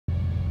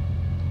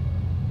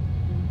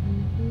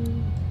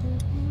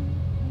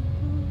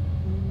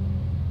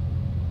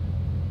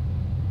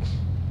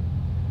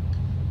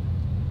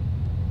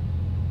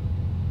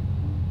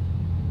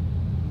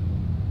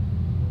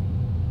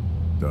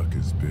duck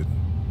is bitten.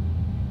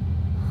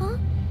 Huh?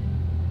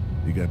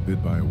 He got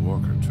bit by a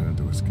walker trying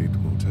to escape the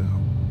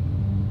motel.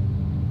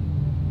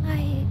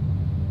 I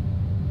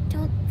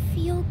don't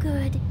feel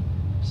good.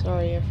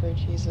 Sorry, Afro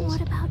Jesus.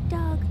 What about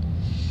Doug?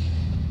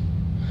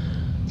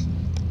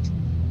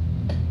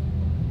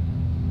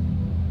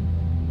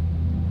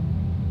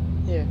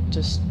 Yeah,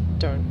 just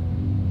don't.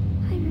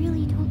 I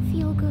really don't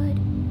feel good.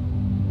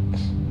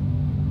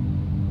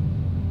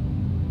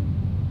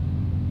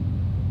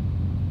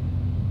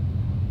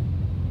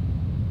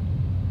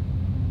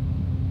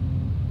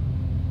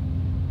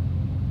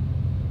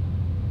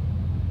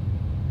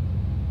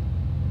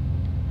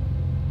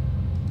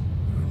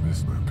 I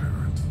miss my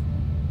parents.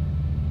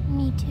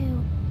 Me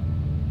too.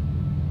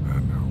 I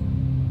know.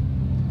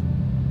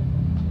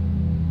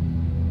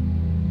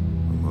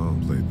 My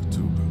mom played the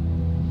tuba.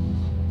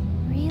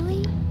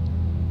 Really?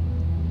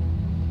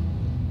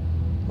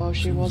 Well,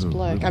 she was a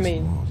black. really I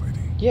mean, small lady.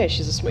 yeah,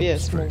 she's a small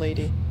Strange.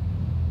 lady.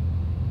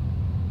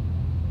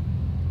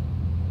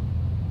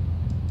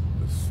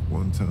 This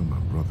one time my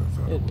brother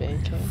thought it would be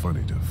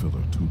funny to fill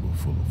a tuba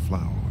full of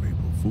flour on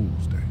April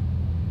Fool's Day.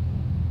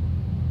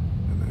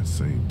 And that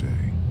same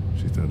day,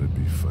 she thought it'd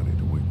be funny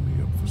to wake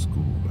me up for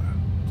school by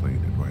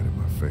playing it right in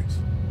my face.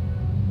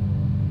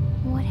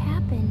 What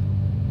happened?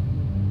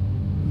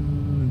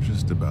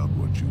 Just about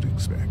what you'd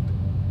expect.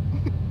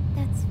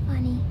 That's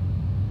funny.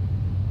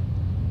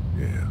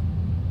 Yeah.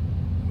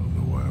 I don't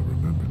know why I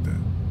remembered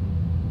that.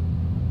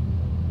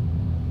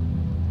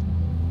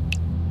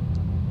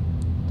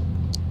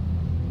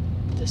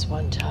 This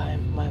one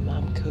time, my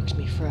mom cooked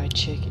me fried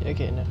chicken.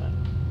 Okay, no.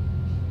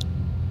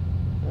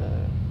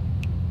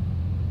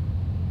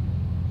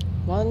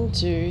 1,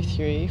 2,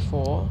 3,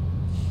 4,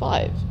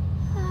 5.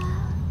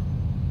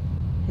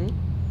 Hmm?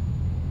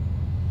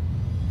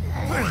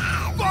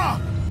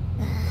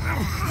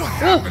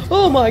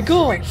 Oh my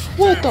god!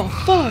 What the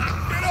fuck?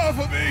 Get off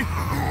of me!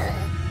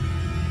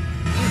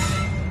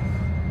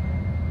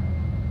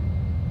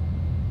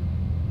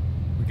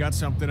 We got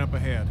something up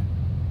ahead.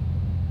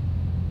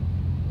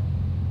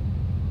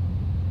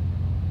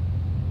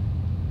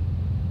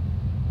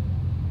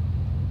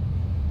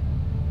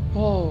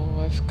 Oh,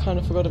 I've kind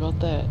of forgot about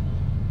that.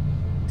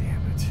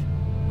 Damn it.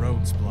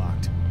 Road's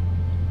blocked.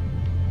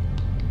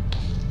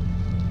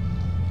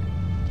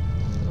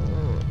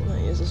 My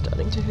ears are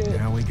starting to hurt.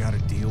 Now we gotta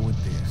deal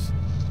with this.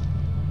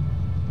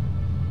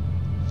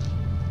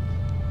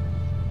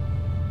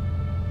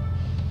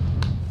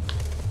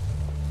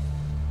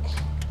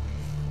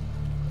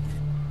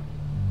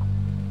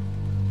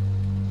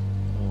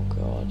 Oh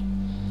god.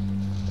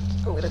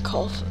 I'm gonna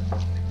cough.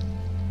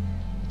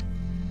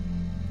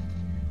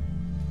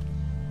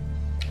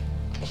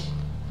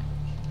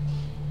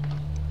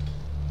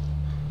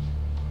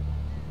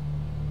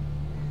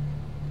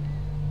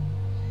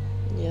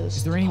 Yeah,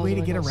 Is there any way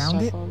to get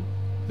around it? On.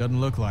 Doesn't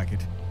look like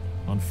it.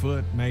 On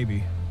foot,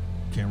 maybe.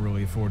 Can't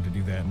really afford to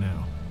do that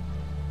now.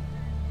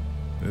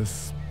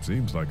 This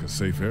seems like a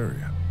safe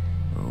area.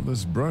 All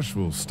this brush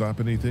will stop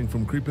anything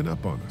from creeping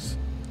up on us.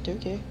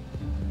 Okay.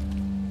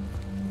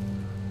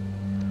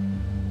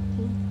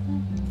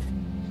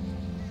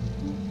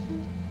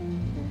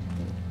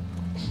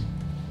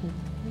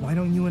 Why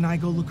don't you and I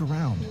go look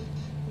around?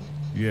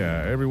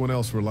 Yeah, everyone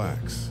else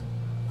relax.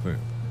 Clint,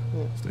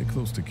 stay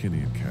close to Kenny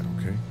and Kat,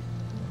 okay?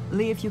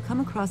 Lee, if you come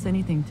across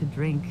anything to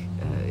drink,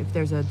 if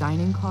there's a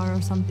dining car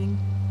or something,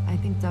 I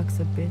think Duck's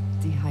a bit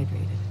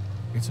dehydrated.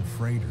 It's a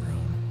freighter,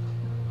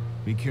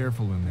 Be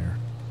careful in there.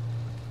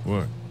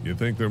 What, you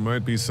think there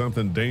might be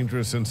something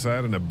dangerous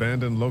inside an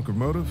abandoned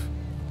locomotive?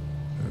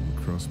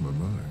 Hadn't crossed my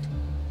mind.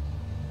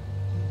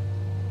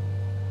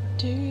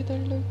 To the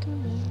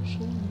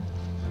locomotion.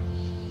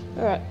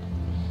 Alright.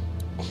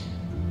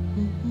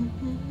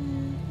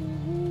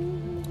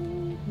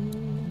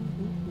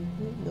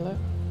 Hello?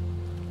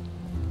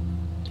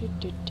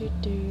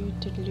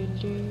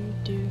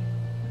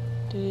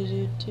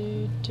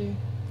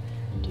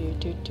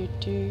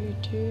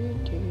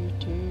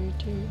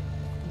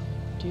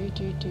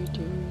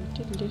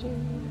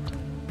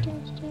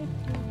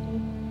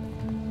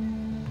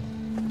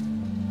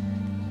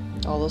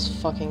 Oh, this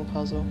fucking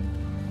puzzle.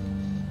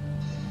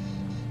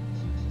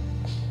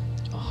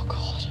 Oh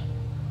god.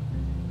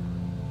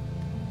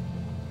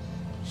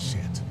 Shit.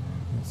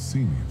 You'll see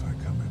me if I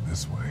come in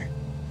this way.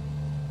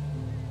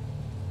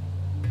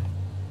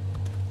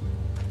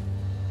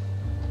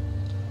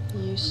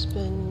 You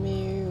spin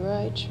me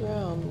right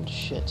round.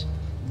 Shit.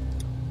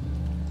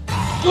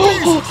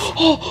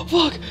 Oh,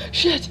 fuck!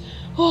 Shit!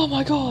 Oh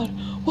my god!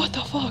 What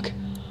the fuck?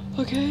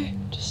 Okay,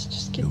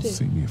 just get You'll there.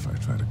 see me if I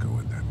try to go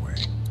in that way.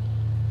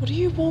 What do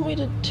you want me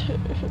to do?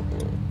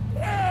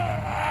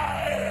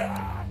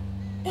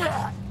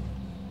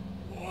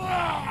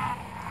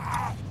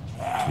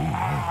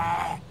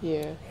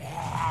 Yeah.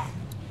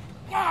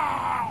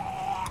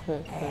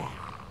 Alright.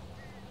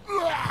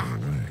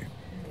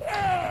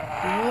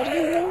 What do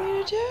you want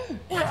me to do?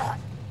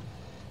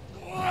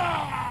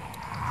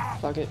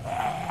 Fuck it.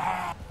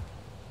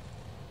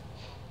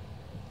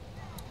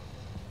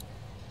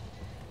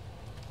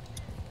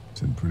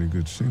 It's in pretty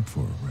good shape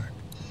for a wreck.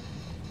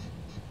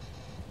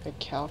 A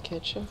cow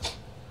catcher?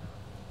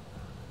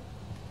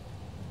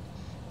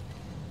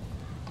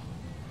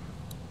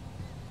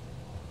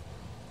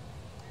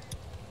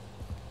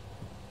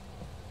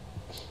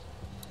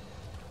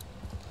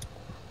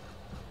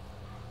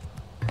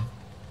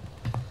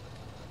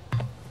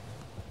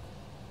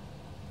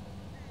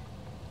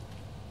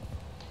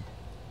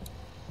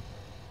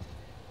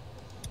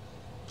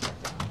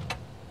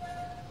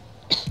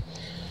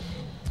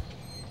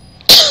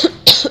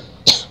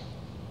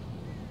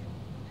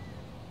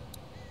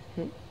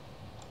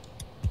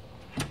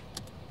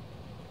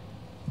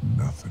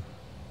 Nothing.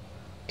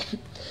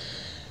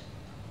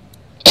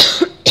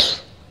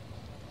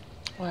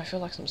 Oh, I feel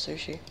like some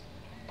sushi.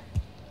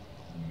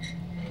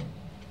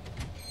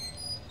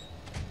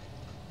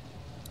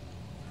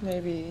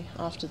 Maybe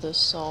after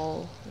this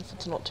I'll, if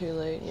it's not too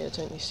late, yeah, it's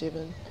only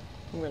 7,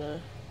 I'm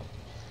gonna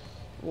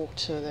walk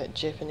to that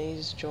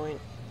Japanese joint.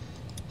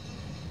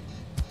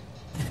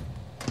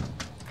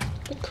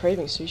 I've been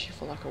craving sushi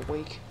for like a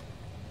week.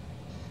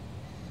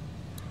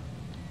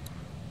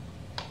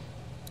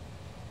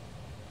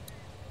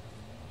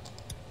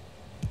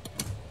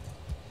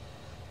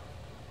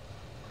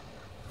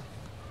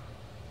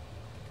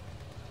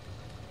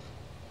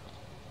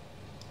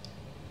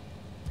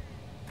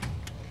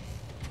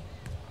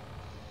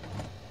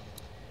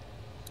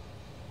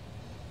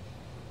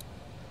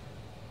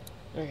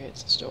 Okay,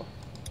 it's the store.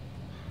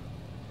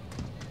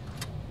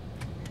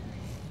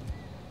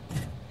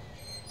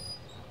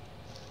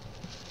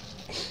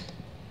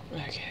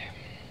 Okay.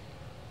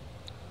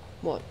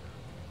 What?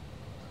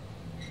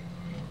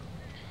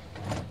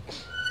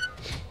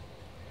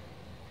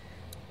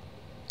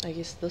 I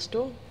guess this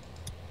door?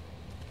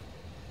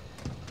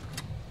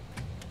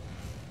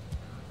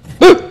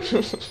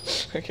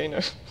 Okay, no.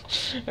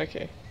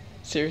 Okay.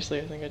 Seriously,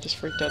 I think I just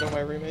freaked out on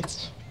my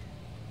roommates.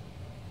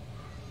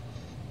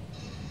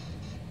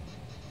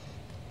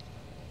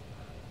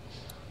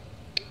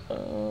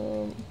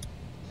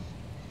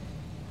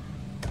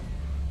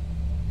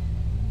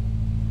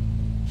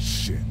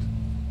 Shit.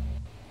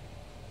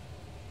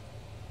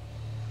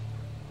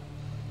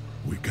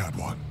 We got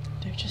one.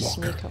 Don't just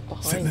Walker, sneak up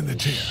behind sitting in the me.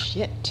 chair.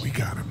 Shit. We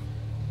got him.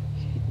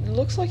 It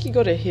looks like he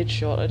got a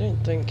headshot. I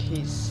don't think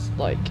he's,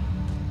 like...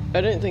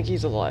 I don't think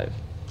he's alive,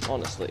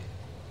 honestly.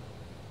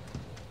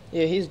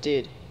 Yeah, he's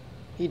dead.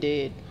 He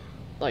dead.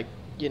 Like,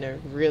 you know,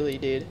 really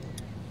dead.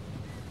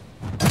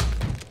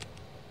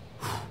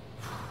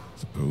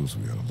 Suppose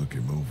we ought to look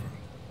him over.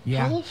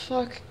 Yeah. How the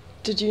fuck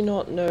did you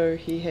not know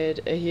he had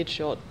a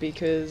headshot?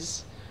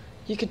 Because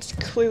you could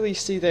clearly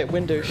see that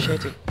window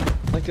shattered.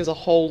 Like there's a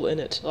hole in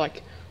it,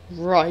 like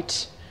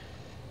right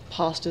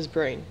past his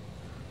brain.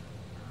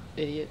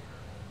 Idiot.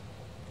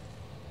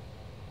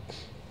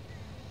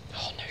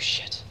 Oh no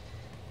shit.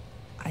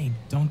 I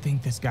don't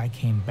think this guy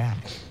came back.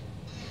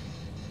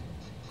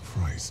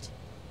 Christ.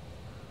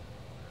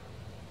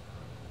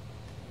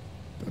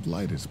 That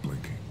light is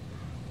blinking.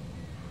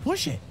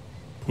 Push it.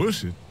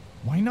 Push it?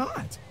 Why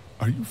not?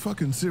 Are you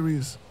fucking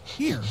serious?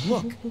 Here,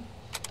 look.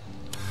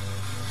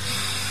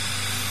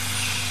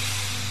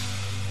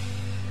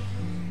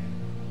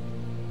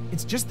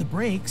 It's just the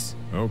brakes.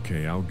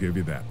 Okay, I'll give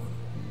you that one.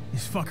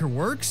 This fucker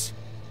works?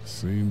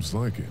 Seems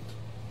like it.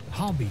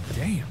 I'll be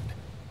damned.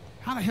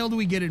 How the hell do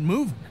we get it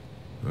moving?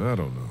 I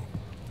don't know.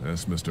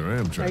 That's Mr.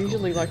 Amtrak. I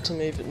usually over like to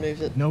here.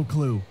 move it. No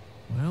clue.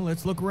 Well,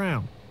 let's look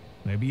around.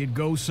 Maybe it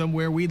goes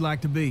somewhere we'd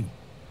like to be.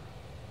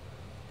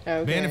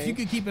 Okay. Ben, if you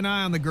could keep an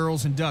eye on the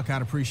girls and Duck,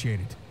 I'd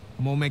appreciate it.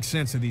 I'm gonna make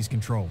sense of these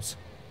controls.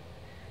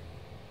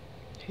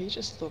 He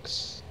just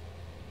looks...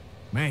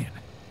 Man,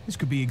 this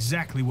could be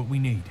exactly what we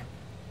need.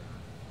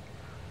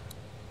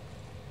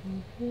 I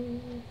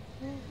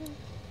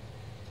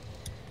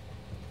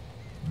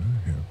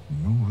have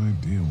no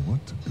idea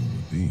what to do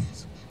with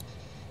these.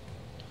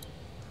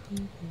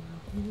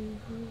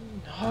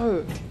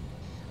 No.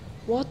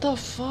 What the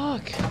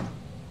fuck?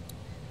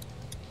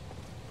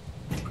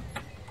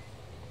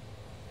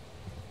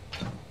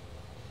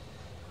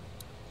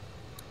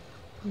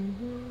 I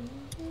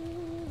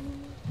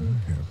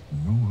have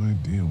no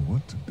idea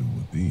what to do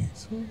with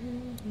these.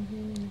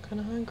 I'm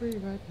kinda hungry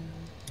right now.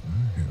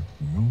 I have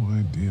no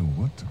idea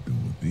what to do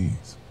with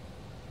these.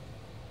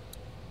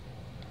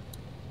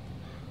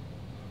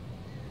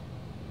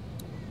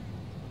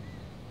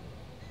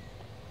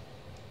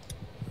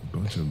 A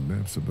bunch of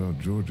maps about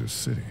Georgia's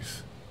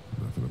cities.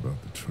 Nothing about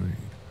the train.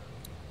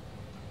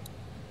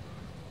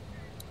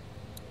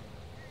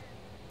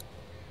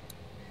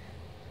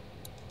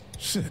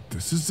 Shit,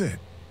 this is it.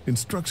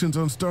 Instructions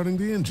on starting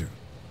the engine.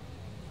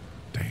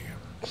 Damn,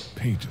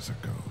 pages are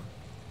gone.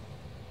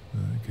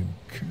 I can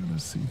kind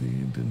of see the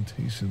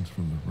indentations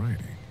from the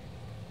writing.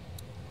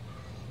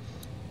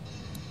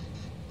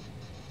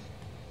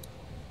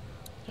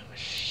 Oh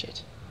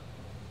shit.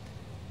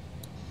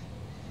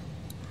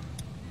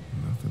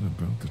 Nothing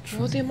about the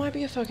train. Well, there might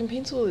be a fucking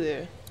pencil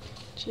there.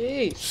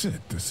 Jeez.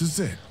 Shit, this is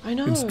it. I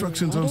know.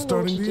 Instructions I on don't know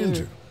what starting to the do.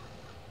 engine.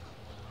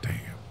 Damn,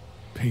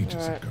 pages are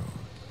Alright. gone.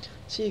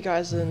 See you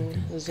guys in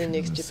the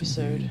next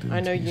episode. I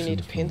know you need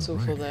a pencil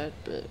for that,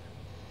 but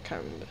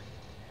can't remember.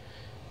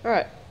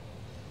 Alright.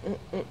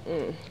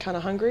 Kinda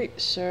hungry,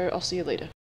 so I'll see you later.